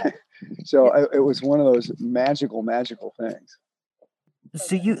 So it was one of those magical things.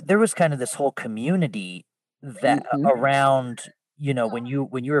 So there was kind of this whole community that around, when you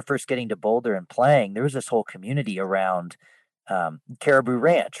were first getting to Boulder and playing, there was this whole community around Caribou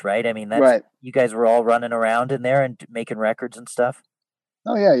Ranch, right? I mean, that's Right. You guys were all running around in there and making records and stuff.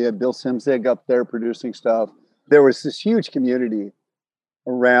 Oh yeah, you had Bill Simzig up there producing stuff. There was this huge community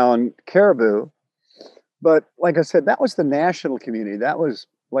around Caribou, but like I said, that was the national community. That was,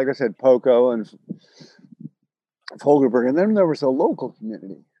 like I said, Poco and Fogelberg, and then there was a local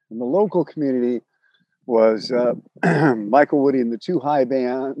community, and the local community was Michael Woody and the Two High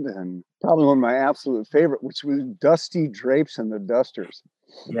Band, and probably one of my absolute favorite, which was Dusty Drapes and the Dusters.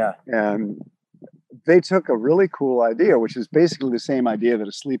 Yeah. And they took a really cool idea, which is basically the same idea that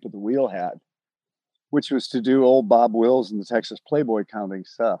Asleep at the Wheel had, which was to do old Bob Wills and the Texas Playboy counting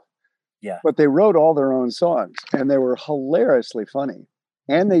stuff. Yeah. But they wrote all their own songs, and they were hilariously funny,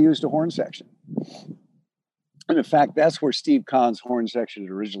 and they used a horn section. And in fact, that's where Steve Kahn's horn section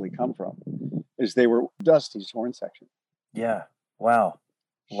had originally come from, is they were Dusty's horn section. Yeah. Wow.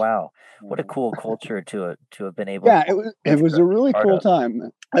 What a cool culture to have been able. Yeah, it was a really cool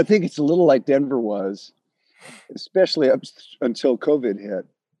time. I think it's a little like Denver was, especially up until COVID hit.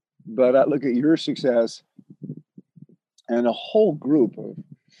 But I look at your success and a whole group of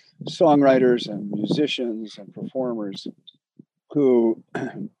songwriters and musicians and performers who,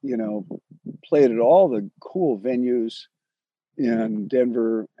 played at all the cool venues in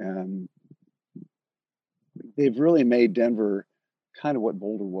Denver, and they've really made Denver kind of what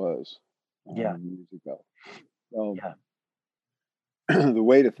Boulder was years ago. So the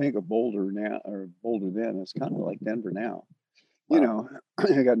way to think of Boulder now, or Boulder then, is kind of like Denver now. Wow.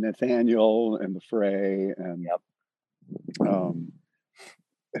 I got Nathaniel and the Fray, and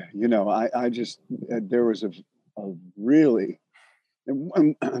I just there was a really,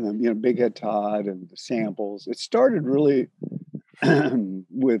 Big Head Todd and the samples. It started really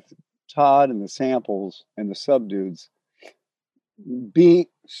with Todd and the samples and the subdudes being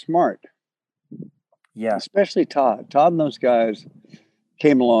smart. Yeah. Especially Todd. Todd and those guys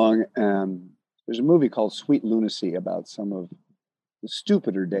came along, and there's a movie called Sweet Lunacy about some of the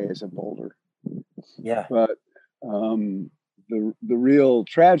stupider days of Boulder. Yeah. But the real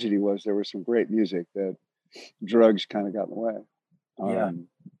tragedy was there was some great music that drugs kind of got in the way.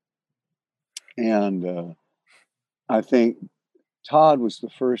 And I think Todd was the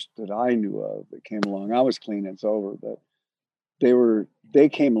first that I knew of that came along. I was clean and sober, but they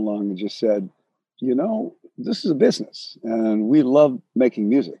came along and just said, this is a business, and we love making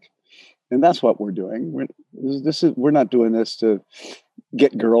music, and that's what we're doing. We're not doing this to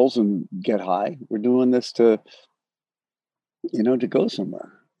get girls and get high. We're doing this to go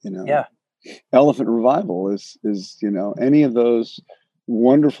somewhere. Yeah. Elephant Revival is any of those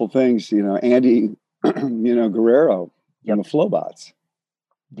wonderful things. Andy, Guerrero, and the Flowbots.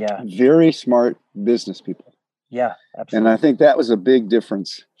 Yeah. Very smart business people. Yeah, absolutely. And I think that was a big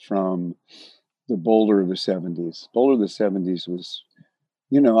difference from the Boulder of the 70s. Boulder of the 70s was,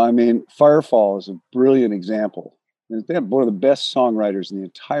 Firefall is a brilliant example. They have one of the best songwriters in the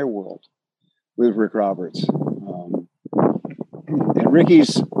entire world with Rick Roberts. And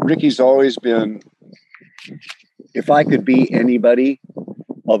Ricky's always been, if I could be anybody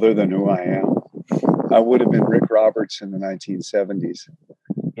other than who I am, I would have been Rick Roberts in the 1970s.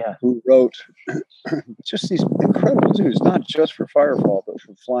 Yeah. Who wrote just these incredible tunes, not just for Firefall, but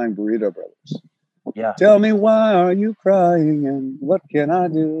for Flying Burrito Brothers. Yeah. Tell me, why are you crying, and what can I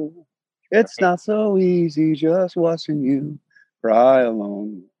do? It's not so easy just watching you cry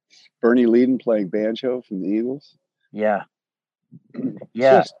alone. Bernie Leadon playing banjo from the Eagles. Yeah.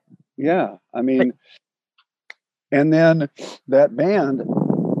 Yeah. I mean, and then that band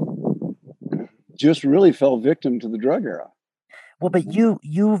just really fell victim to the drug era. Well, but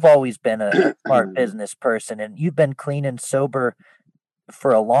you've always been a smart business person, and you've been clean and sober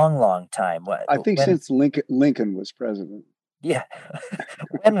for a long, long time. I think since Lincoln was president. Yeah.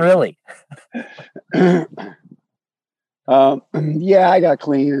 When really? Yeah, I got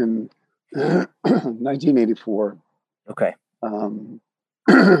clean in 1984. Okay.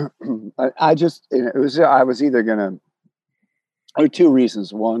 I just, I was either gonna, there were two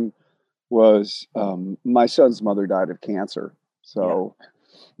reasons. One was my son's mother died of cancer, so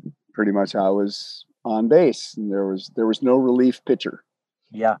pretty much I was on base, and there was no relief pitcher.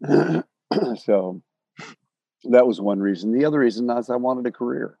 Yeah. So that was one reason. The other reason is I wanted a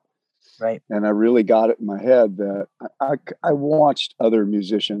career. Right. And I really got it in my head that I watched other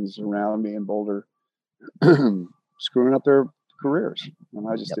musicians around me in Boulder screwing up their careers, and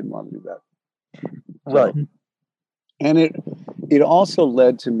I just didn't want to do that. Well, So, and it also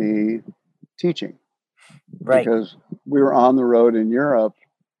led to me teaching, right. because we were on the road in Europe,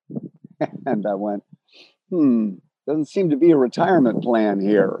 and I went, doesn't seem to be a retirement plan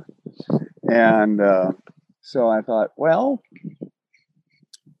here. And so I thought, well,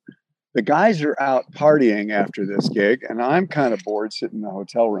 the guys are out partying after this gig, and I'm kind of bored sitting in the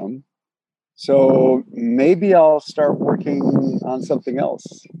hotel room. So maybe I'll start working on something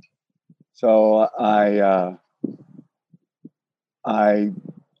else. So I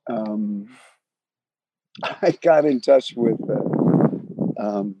got in touch with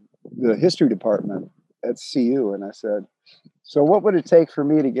the history department at CU, and I said, so what would it take for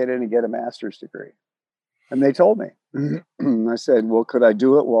me to get in and get a master's degree? And they told me. I said, well, could I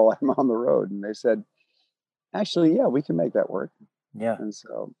do it while I'm on the road? And they said, actually, yeah, we can make that work. Yeah. And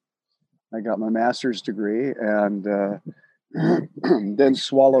so I got my master's degree, and then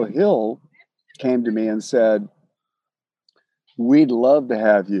Swallow Hill came to me and said, we'd love to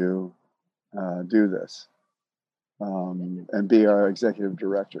have you do this and be our executive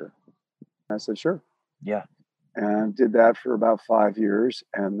director. I said, sure. Yeah. And did that for about 5 years,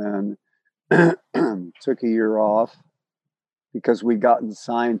 and then took a year off because we'd gotten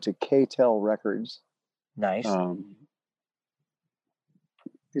signed to K-Tel Records. Nice.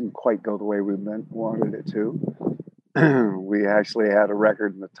 Didn't quite go the way we wanted it to. We actually had a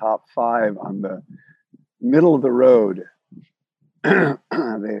record in the top 5 on the middle of the road. I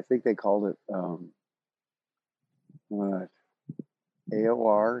think they called it AOR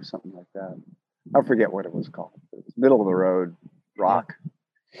or something like that. I forget what it was called. It was middle of the road rock.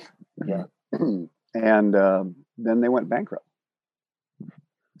 Yeah. And then they went bankrupt.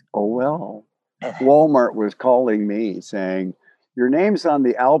 Oh, well, Walmart was calling me saying, your name's on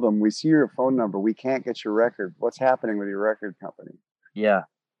the album. We see your phone number. We can't get your record. What's happening with your record company? Yeah.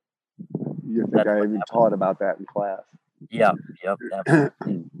 You think I even taught about that in class? Yeah. Yep.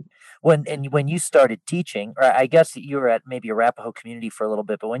 Absolutely. When you started teaching, or I guess you were at maybe Arapahoe community for a little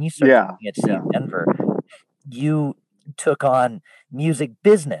bit, but when you started teaching at CU Denver, you took on music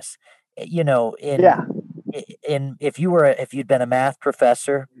business. You know, in if you'd been a math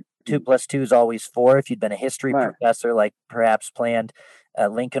professor, 2 + 2 is always 4. If you'd been a history professor, like perhaps planned,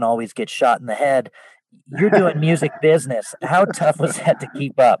 Lincoln always gets shot in the head. You're doing music business. How tough was that to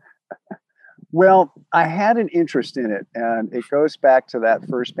keep up? Well, I had an interest in it, and it goes back to that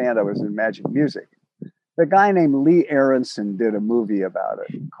first band I was in, Magic Music. The guy named Lee Aronson did a movie about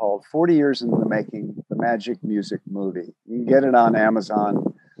it called 40 Years in the Making, the Magic Music Movie. You can get it on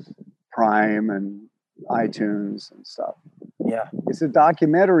Amazon Prime and iTunes and stuff. Yeah. It's a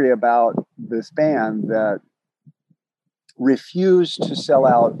documentary about this band that refused to sell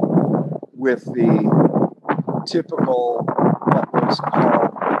out with the typical, what was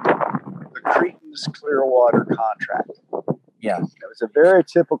called the Cretan's Clearwater contract. Yeah. It was a very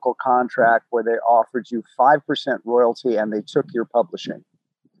typical contract where they offered you 5% royalty and they took your publishing.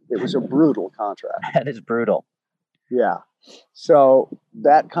 It was a brutal contract. That is brutal. Yeah. So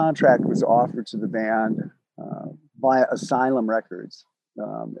that contract was offered to the band by Asylum Records.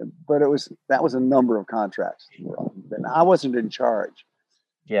 But that was a number of contracts. And I wasn't in charge.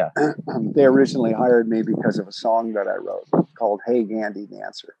 Yeah. They originally hired me because of a song that I wrote called Hey Gandhi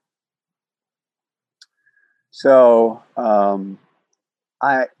Dancer. So when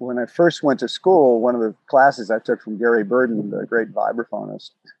I first went to school, one of the classes I took from Gary Burden, the great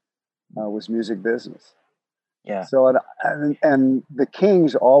vibraphonist, was music business. Yeah. So and the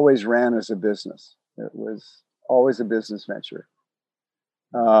Kings always ran as a business. It was always a business venture.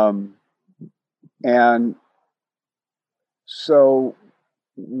 And so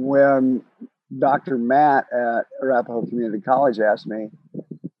when Dr. Matt at Arapahoe Community College asked me,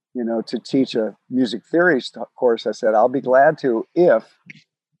 to teach a music theory course, I said, I'll be glad to if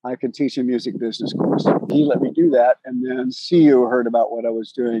I could teach a music business course. He let me do that. And then CU heard about what I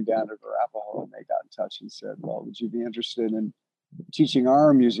was doing down at Arapahoe, and they got in touch and said, well, would you be interested in teaching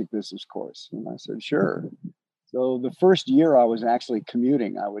our music business course? And I said, sure. So the first year I was actually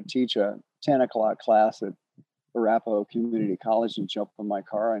commuting. I would teach a 10 o'clock class at Arapahoe Community College and jump in my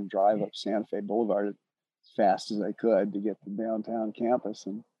car and drive up Santa Fe Boulevard as fast as I could to get to downtown campus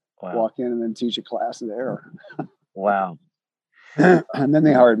and walk in and then teach a class there. Wow. And then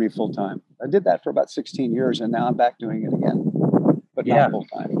they hired me full time. I did that for about 16 years, and now I'm back doing it again, but not full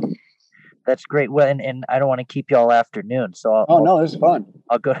time. That's great. Well, and I don't want to keep you all afternoon, so no, this is fun.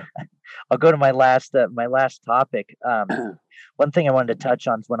 I'll go to my last topic. One thing I wanted to touch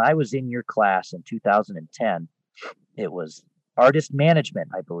on is when I was in your class in 2010, it was artist management,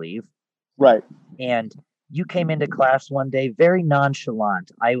 I believe. Right. And you came into class one day very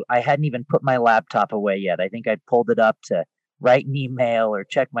nonchalant. I hadn't even put my laptop away yet. I think I'd pulled it up to write an email or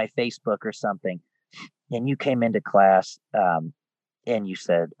check my Facebook or something. And you came into class and you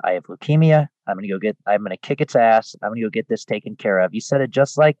said, I have leukemia. I'm going to kick its ass. I'm going to go get this taken care of. You said it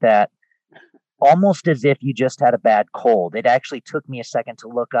just like that, almost as if you just had a bad cold. It actually took me a second to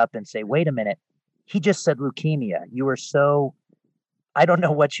look up and say, wait a minute. He just said leukemia. You were so, I don't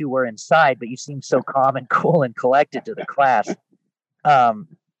know what you were inside, but you seemed so calm and cool and collected to the class. Going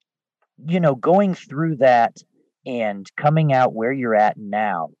through that and coming out where you're at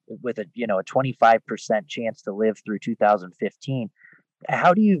now with a 25% chance to live through 2015,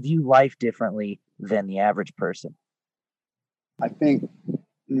 how do you view life differently than the average person? I think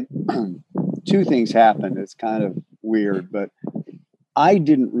two things happened. It's kind of weird, but I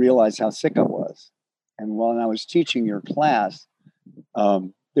didn't realize how sick I was. And when I was teaching your class,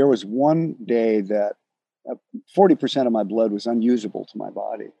 there was one day that 40% of my blood was unusable to my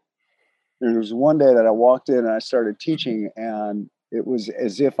body. There was one day that I walked in and I started teaching, and it was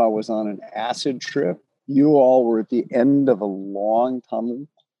as if I was on an acid trip. You all were at the end of a long tunnel.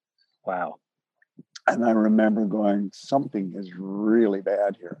 Wow. And I remember going, something is really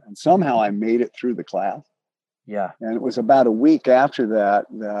bad here. And somehow I made it through the class. Yeah. And it was about a week after that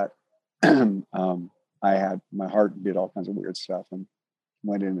I had, my heart did all kinds of weird stuff, and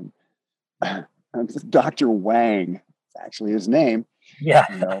went in and Dr. Wang, actually his name. Yeah.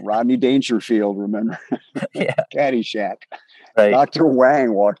 Rodney Dangerfield, remember? Yeah. Caddyshack. Right. Dr.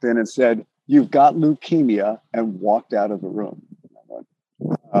 Wang walked in and said, "You've got leukemia," and walked out of the room.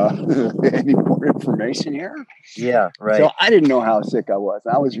 Any more information here? Yeah, right. So I didn't know how sick I was.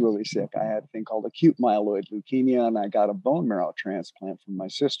 I was really sick. I had a thing called acute myeloid leukemia, and I got a bone marrow transplant from my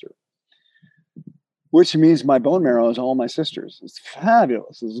sister, which means my bone marrow is all my sister's. It's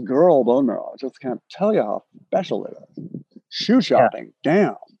fabulous. It's girl bone marrow. I just can't tell you how special it is. Shoe shopping,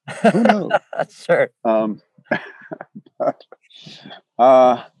 damn. Who knows? Sure. But,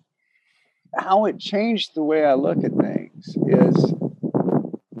 how it changed the way I look at things is,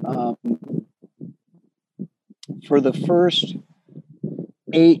 for the first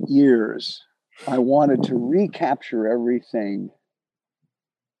 8 years, I wanted to recapture everything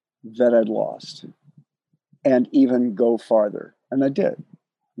that I'd lost and even go farther. And I did.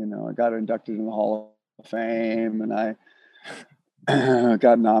 I got inducted in the Hall of Fame, and I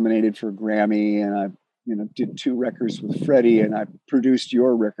got nominated for a Grammy, and I did 2 records with Freddie, and I produced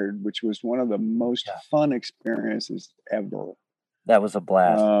your record, which was one of the most fun experiences ever. That was a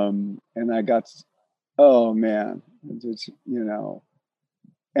blast. And I got, oh man, it's,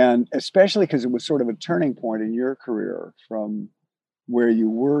 and especially because it was sort of a turning point in your career from where you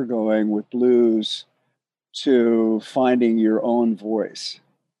were going with blues to finding your own voice.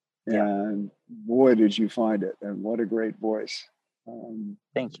 Yeah. And boy, did you find it. And what a great voice.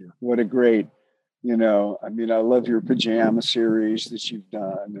 Thank you. What a great, I love your pajama series that you've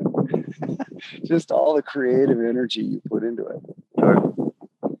done, and just all the creative energy you put into it. Sure.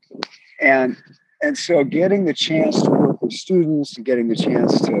 And so getting the chance to work with students and getting the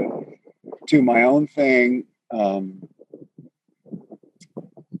chance to do my own thing. And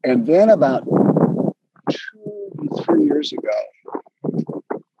then about 2-3 years ago,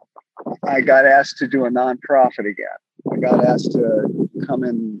 I got asked to do a nonprofit again. I got asked to come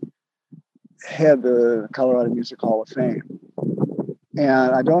and head the Colorado Music Hall of Fame.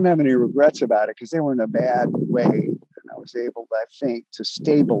 And I don't have any regrets about it because they were in a bad way. And I was able, I think, to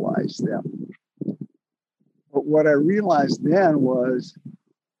stabilize them. But what I realized then was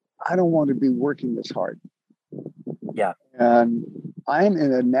I don't want to be working this hard. Yeah. And I'm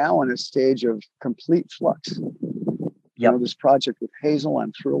now in a stage of complete flux. Yep. This project with Hazel,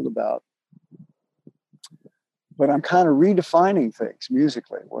 I'm thrilled about. But I'm kind of redefining things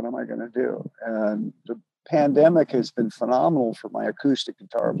musically. What am I going to do? And the pandemic has been phenomenal for my acoustic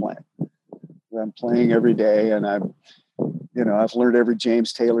guitar playing. I'm playing every day, and I've learned every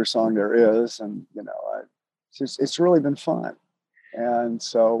James Taylor song there is, and it's really been fun. And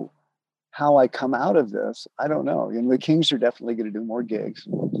so, how I come out of this, I don't know. The Kings are definitely going to do more gigs.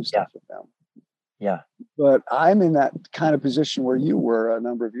 We'll do stuff with them. Yeah. But I'm in that kind of position where you were a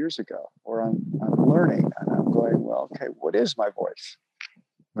number of years ago, where I'm learning, and I'm going, well, okay, what is my voice?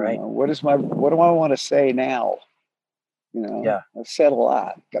 Right. What do I want to say now? I've said a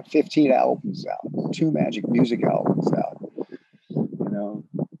lot. Got 15 albums out, 2 Magic Music albums out.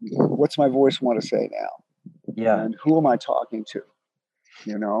 What's my voice want to say now? Yeah. And who am I talking to?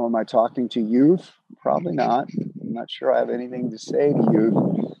 Am I talking to youth? Probably not. I'm not sure I have anything to say to youth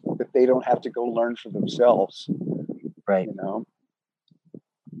that they don't have to go learn for themselves. Right.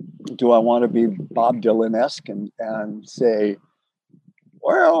 Do I want to be Bob Dylan-esque and say,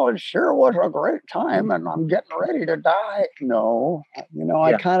 well, it sure was a great time and I'm getting ready to die? No.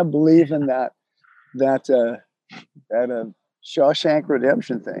 I kind of believe in that Shawshank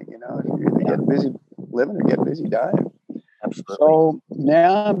Redemption thing. If you're either getting busy living or getting busy dying. Absolutely. So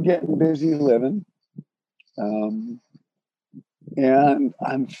now I'm getting busy living. And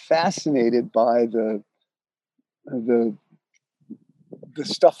I'm fascinated by the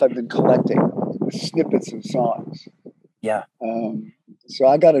stuff I've been collecting, the snippets of songs. Yeah. So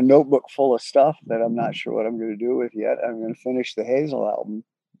I got a notebook full of stuff that I'm not sure what I'm going to do with yet. I'm going to finish the Hazel album.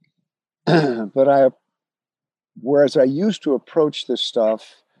 But whereas I used to approach this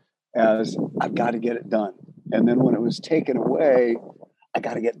stuff as I've got to get it done. And then when it was taken away, I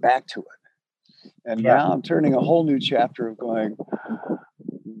got to get back to it. And now I'm turning a whole new chapter of going,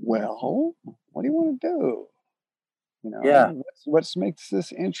 well, what do you want to do? What makes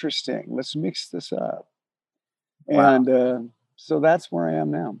this interesting? Let's mix this up. Wow. And so that's where I am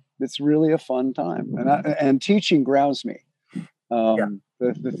now. It's really a fun time. And teaching grounds me.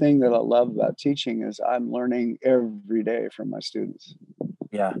 The thing that I love about teaching is I'm learning every day from my students.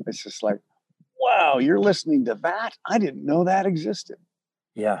 Yeah. It's just like, wow, you're listening to that? I didn't know that existed.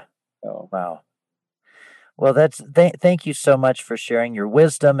 Yeah. So. Wow. Well, thank you so much for sharing your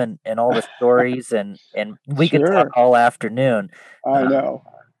wisdom and all the stories and we could talk all afternoon. I know.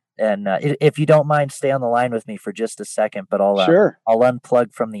 And if you don't mind, stay on the line with me for just a second, but I'll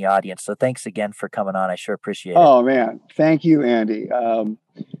unplug from the audience. So thanks again for coming on. I sure appreciate it. Oh man. Thank you, Andy.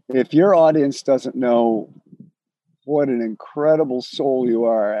 If your audience doesn't know what an incredible soul you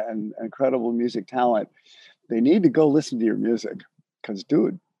are and incredible music talent, they need to go listen to your music because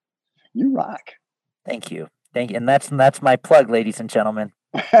dude, you rock. Thank you. And that's my plug, ladies and gentlemen.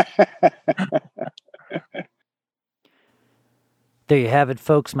 There you have it,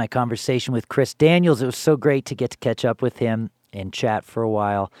 folks. My conversation with Chris Daniels. It was so great to get to catch up with him and chat for a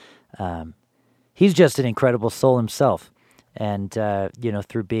while. He's just an incredible soul himself. And,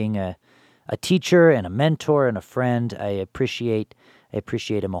 through being a teacher and a mentor and a friend, I appreciate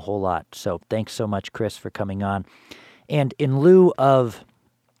him a whole lot. So thanks so much, Chris, for coming on. And in lieu of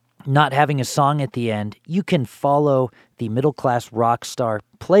not having a song at the end, you can follow the Middle Class Rockstar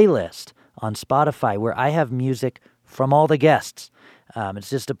playlist on Spotify, where I have music from all the guests.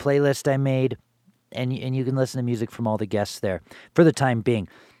 It's just a playlist I made, and you can listen to music from all the guests there for the time being.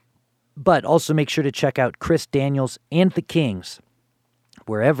 But also make sure to check out Chris Daniels and the Kings,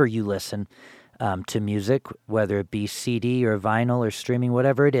 wherever you listen to music, whether it be CD or vinyl or streaming,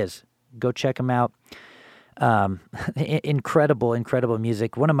 whatever it is. Go check them out. Incredible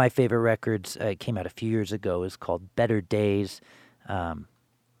music. One of my favorite records came out a few years ago is called Better Days.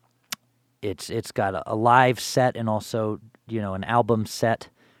 It's got a live set and also, an album set,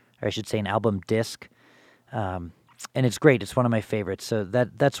 or I should say an album disc. And it's great. It's one of my favorites. So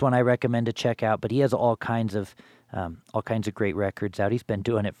that's one I recommend to check out, but he has all kinds of great records out. He's been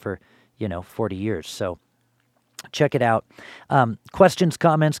doing it for, 40 years. So check it out. Questions,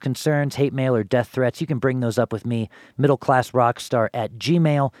 comments, concerns, hate mail, or death threats, you can bring those up with me,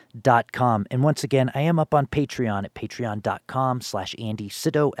 middleclassrockstar@gmail.com. And once again, I am up on Patreon at patreon.com/Andy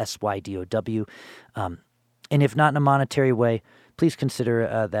Sydow, SYDOW. And if not in a monetary way, please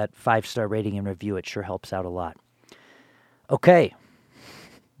consider that 5-star rating and review. It sure helps out a lot. Okay,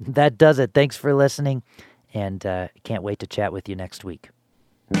 that does it. Thanks for listening, and can't wait to chat with you next week.